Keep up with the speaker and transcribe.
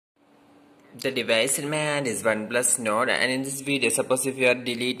The device in my hand is OnePlus Nord, and in this video, suppose if you are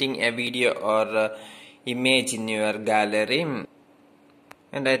deleting a video or image in your gallery,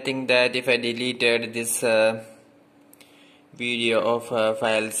 and I think that if I deleted this video of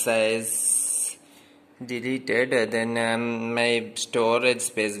file size deleted, then my storage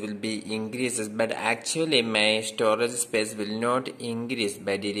space will be increases, but actually my storage space will not increase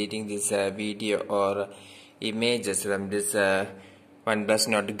by deleting this video or images from this OnePlus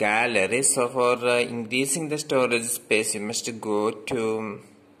Nord gallery. So for increasing the storage space, you must go to,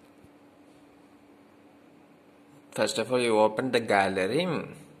 first of all, you open the gallery.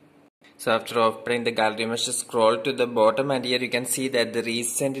 So after opening the gallery, you must scroll to the bottom, and here you can see that the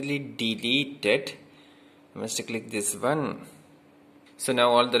recently deleted. You must click this one. So now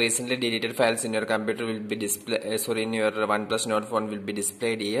all the recently deleted files in your computer will be displayed, in your OnePlus Nord phone will be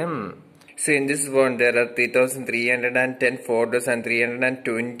displayed here. So in this one there are 3310 photos and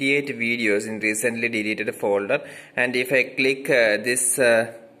 328 videos in recently deleted folder, and if I click this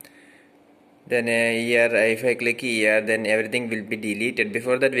then here if I click here, then everything will be deleted.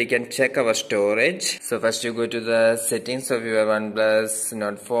 Before that we can check our storage. So first you go to the settings of your OnePlus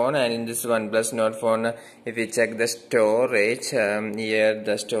Nord phone, and in this OnePlus Nord phone, if you check the storage, here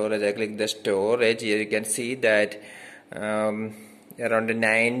the storage, I click the storage, here you can see that around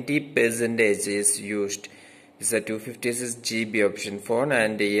 90% is used. This is a 256 GB option phone,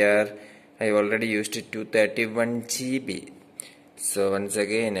 and here I already used 231 GB. So once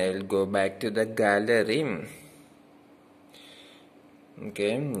again I will go back to the gallery.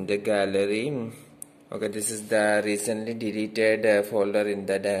 Okay, the gallery. Okay, this is the recently deleted folder in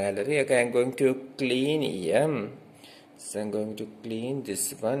the gallery. Okay, I'm going to clean here. So I'm going to clean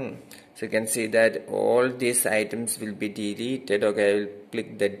this one. So you can see that all these items will be deleted. Okay, I will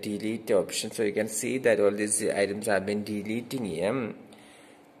click the delete option. So you can see that all these items have been deleting here.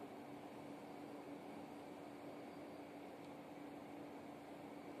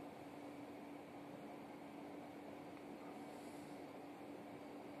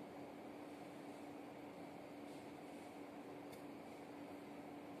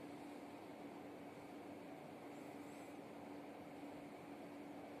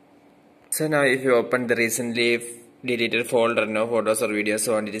 So now if you open the recently deleted folder, no photos or videos,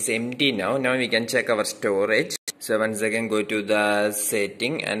 so it is empty now. Now we can check our storage. So once again go to the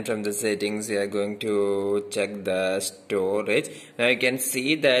setting, and from the settings we are going to check the storage. Now you can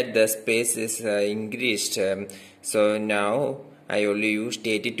see that the space is increased. So now I only used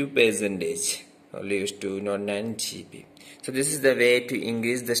 82%, only used 209 GB. So this is the way to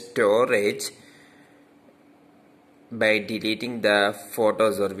increase the storage by deleting the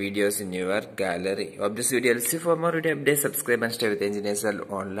photos or videos in your gallery. Hope this video helps you. For more video updates, subscribe and stay with Engineers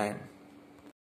Online.